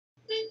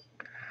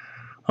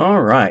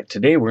Alright,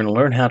 today we're going to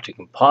learn how to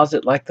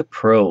composite like the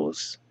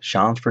pros,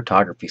 Shom's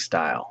photography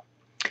style.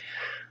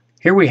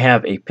 Here we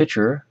have a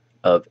picture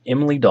of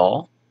Emily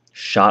Doll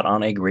shot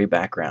on a gray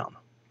background.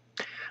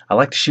 I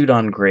like to shoot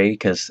on gray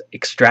because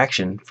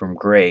extraction from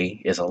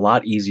gray is a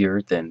lot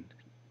easier than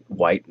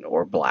white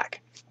or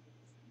black.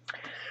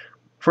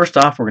 First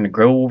off, we're going to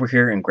go over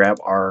here and grab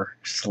our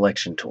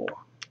selection tool.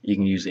 You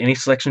can use any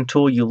selection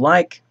tool you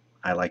like.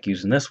 I like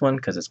using this one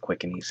because it's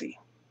quick and easy.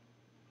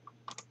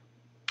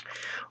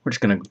 We're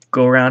just going to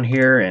go around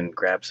here and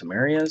grab some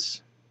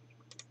areas.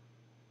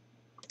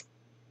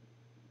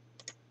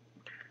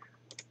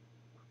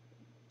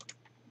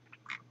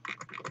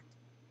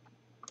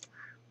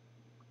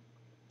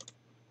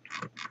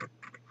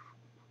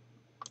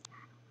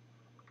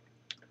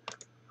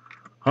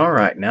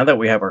 Alright, now that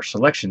we have our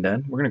selection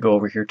done, we're going to go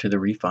over here to the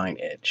refine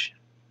edge.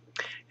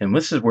 And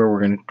this is where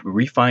we're going to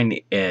refine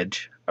the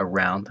edge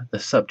around the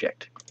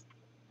subject.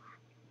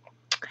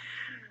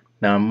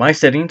 Now my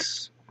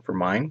settings for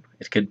mine,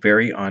 it could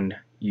vary on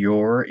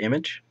your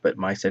image, but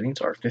my settings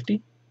are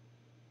 50,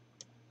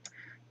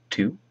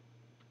 2,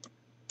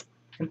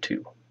 and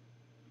 2.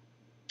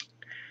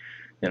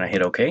 Then I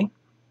hit OK.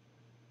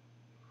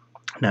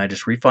 Now I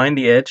just refine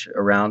the edge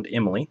around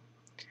Emily.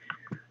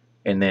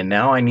 And then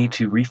now I need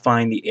to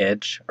refine the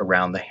edge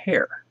around the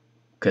hair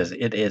because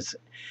it is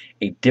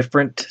a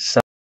different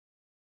size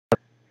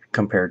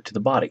compared to the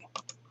body.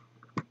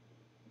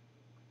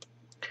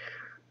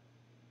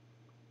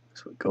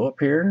 So we go up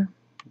here,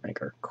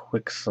 make our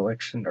quick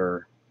selection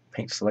or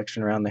paint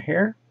selection around the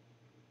hair.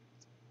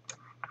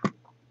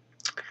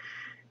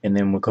 And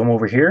then we'll come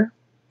over here,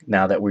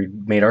 now that we've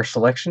made our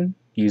selection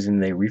using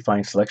the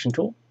refine selection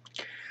tool,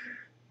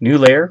 new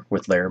layer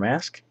with layer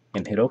mask,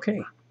 and hit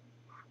OK.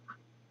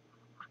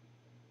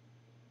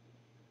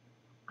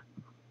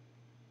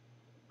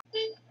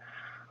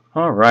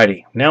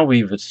 Alrighty, now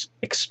we've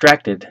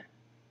extracted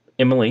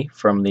Emily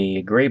from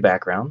the gray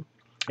background,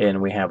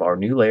 and we have our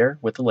new layer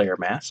with the layer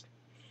mask.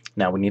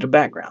 Now we need a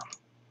background.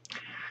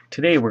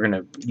 Today we're going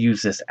to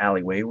use this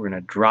alleyway. We're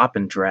going to drop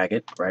and drag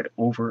it right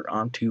over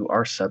onto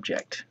our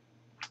subject.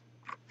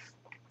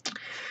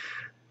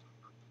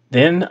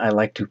 Then I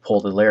like to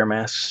pull the layer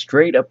mask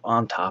straight up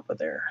on top of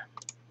there.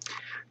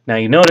 Now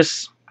you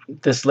notice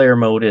this layer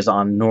mode is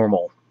on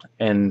normal,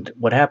 and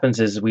what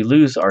happens is we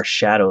lose our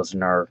shadows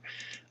and our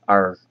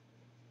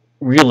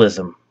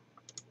realism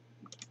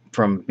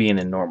from being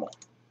in normal.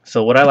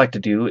 So what I like to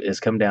do is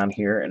come down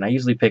here, and I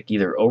usually pick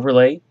either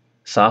overlay,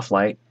 soft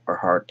light, or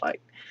hard light.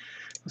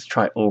 Let's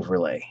try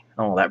overlay.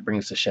 Oh, that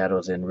brings the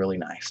shadows in really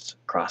nice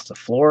across the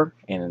floor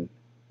and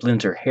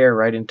blends her hair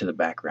right into the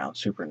background.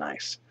 Super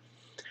nice.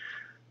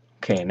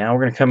 Okay, now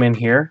we're going to come in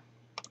here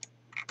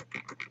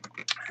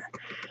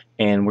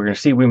and we're going to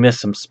see we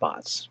missed some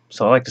spots.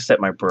 So I like to set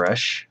my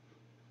brush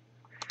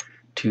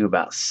to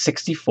about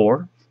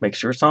 64. Make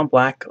sure it's on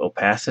black,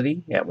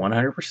 opacity at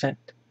 100%.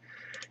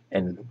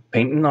 And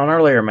painting on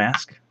our layer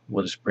mask,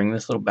 we'll just bring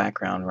this little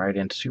background right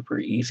in super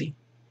easy.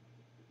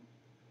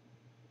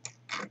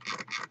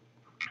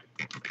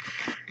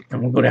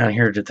 And we'll go down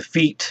here to the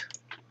feet.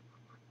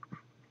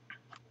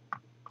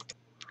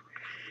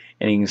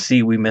 And you can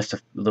see we missed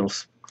a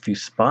few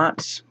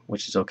spots,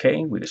 which is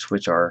okay. We just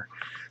switch our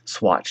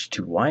swatch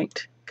to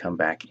white, come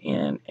back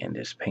in, and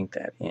just paint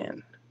that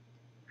in.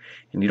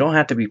 And you don't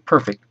have to be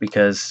perfect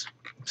because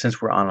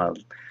since we're on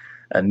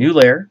a new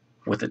layer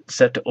with it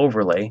set to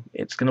overlay,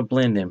 it's going to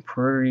blend in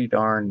pretty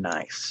darn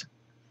nice.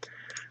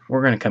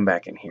 We're going to come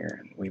back in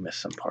here, and we missed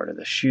some part of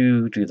the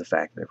shoe due to the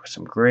fact that there was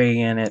some gray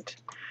in it.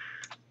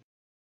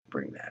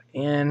 Bring that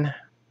in.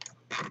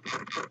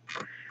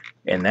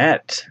 And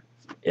that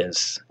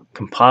is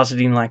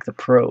compositing like the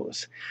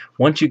pros.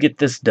 Once you get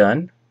this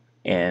done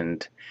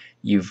and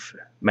you've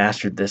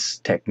mastered this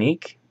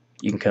technique,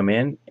 you can come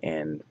in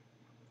and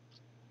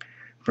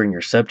bring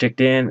your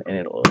subject in, and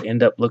it'll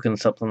end up looking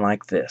something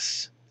like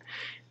this.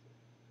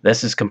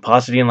 This is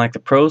compositing like the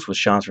pros with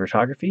Shom's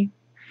photography.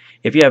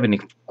 If you have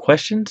any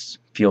questions,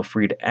 feel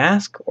free to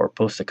ask or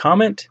post a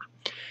comment,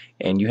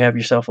 and you have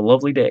yourself a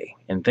lovely day,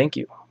 and thank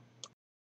you.